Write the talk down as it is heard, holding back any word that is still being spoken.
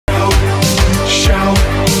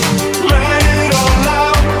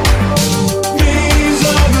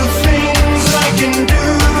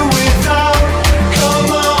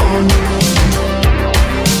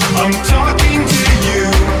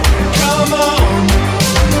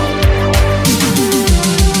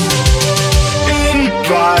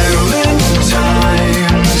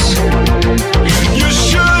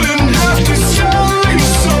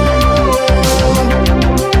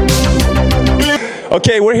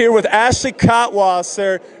Okay, we're here with Ashley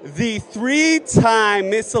Kaltwasser, the three-time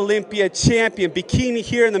Miss Olympia champion, bikini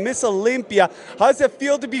here in the Miss Olympia. How does it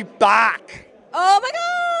feel to be back? Oh my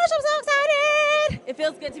gosh, I'm so excited! It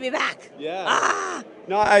feels good to be back. Yeah. Ah!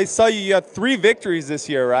 No, I saw you had 3 victories this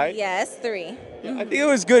year, right? Yes, 3. Yeah, I think it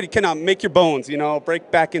was good. You can make your bones, break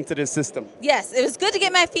back into the system. Yes, it was good to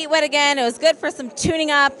get my feet wet again. It was good for some tuning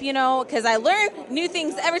up, because I learn new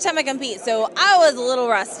things every time I compete. So I was a little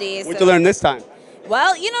rusty. What'd you learn this time?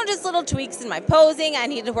 Well, just little tweaks in my posing. I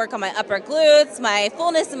need to work on my upper glutes, my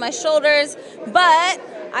fullness in my shoulders, but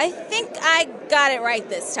I think I got it right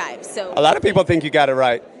this time. So a lot of people think you got it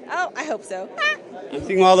right. Oh, I hope so. I'm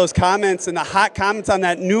seeing all those comments and the hot comments on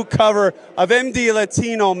that new cover of MD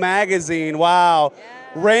Latino magazine. Wow.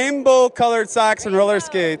 Yeah. Rainbow colored socks and roller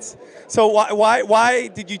skates. So why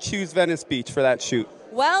did you choose Venice Beach for that shoot?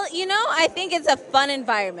 Well, I think it's a fun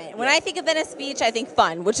environment. When I think of Venice Beach, I think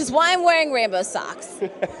fun, which is why I'm wearing rainbow socks.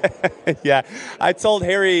 Yeah, I told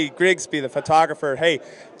Harry Grigsby, the photographer, hey,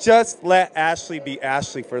 just let Ashley be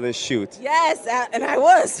Ashley for this shoot. Yes, and I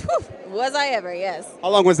was. Whew, was I ever, yes. How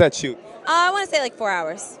long was that shoot? I want to say like 4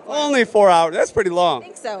 hours. Only 4 hours. That's pretty long. I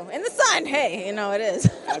think so. In the sun, hey, it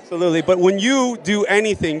is. Absolutely. But when you do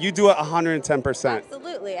anything, you do it 110%.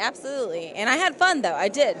 Absolutely, absolutely. And I had fun, though. I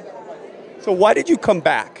did. So why did you come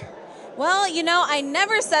back? Well, I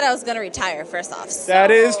never said I was going to retire, first off. So that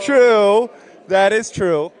is true. That is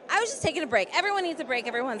true. I was just taking a break. Everyone needs a break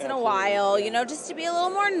every once in a while, just to be a little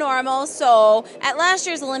more normal. So at last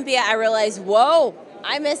year's Olympia, I realized, whoa,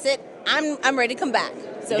 I miss it. I'm ready to come back.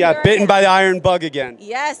 So you got bitten by the iron bug again.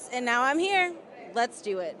 Yes, and now I'm here. Let's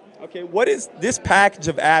do it. Okay, what is this package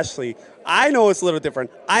of Ashley? I know it's a little different.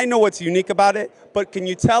 I know what's unique about it, but can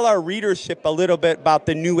you tell our readership a little bit about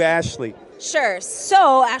the new Ashley? Sure.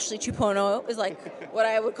 So Ashley 2.0 is like what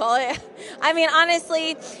I would call it. I mean,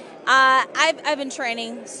 honestly, I've been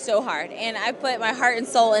training so hard, and I put my heart and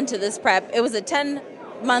soul into this prep. It was a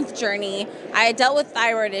 10-month journey. I dealt with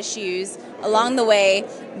thyroid issues along the way,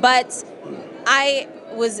 but I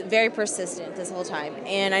was very persistent this whole time,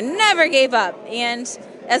 and I never gave up. And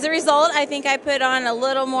as a result, I think I put on a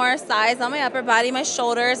little more size on my upper body, my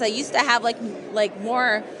shoulders. I used to have like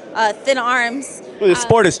more thin arms. Well, the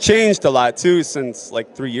sport has changed a lot too since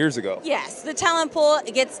like 3 years ago. Yes, the talent pool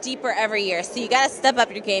gets deeper every year, so you got to step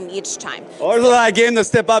up your game each time. Well, there's a lot of game to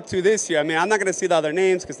step up to this year. I mean, I'm not going to see the other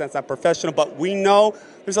names because that's not professional, but we know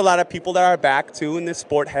there's a lot of people that are back too, and this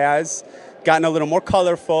sport has gotten a little more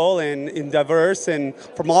colorful and diverse and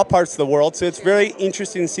from all parts of the world. So it's very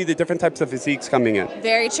interesting to see the different types of physiques coming in.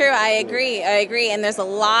 Very true. I agree. And there's a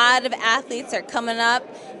lot of athletes that are coming up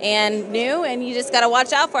and new, and you just got to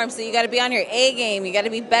watch out for them. So you got to be on your A game. You got to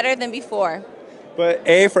be better than before. But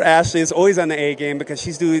A for Ashley is always on the A game because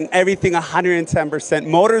she's doing everything 110%.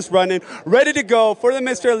 Motors running, ready to go for the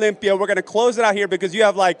Mr. Olympia. We're going to close it out here because you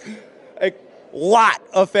have like a lot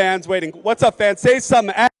of fans waiting. What's up, fans? Say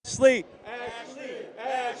something. Ashley.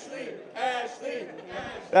 Ashley.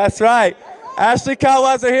 That's right. Ashley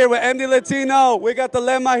Kaltwasser here with MD Latino. We got the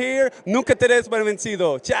lema here. Nunca te des por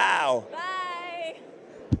vencido. Ciao. Bye.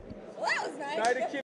 Well, that was nice.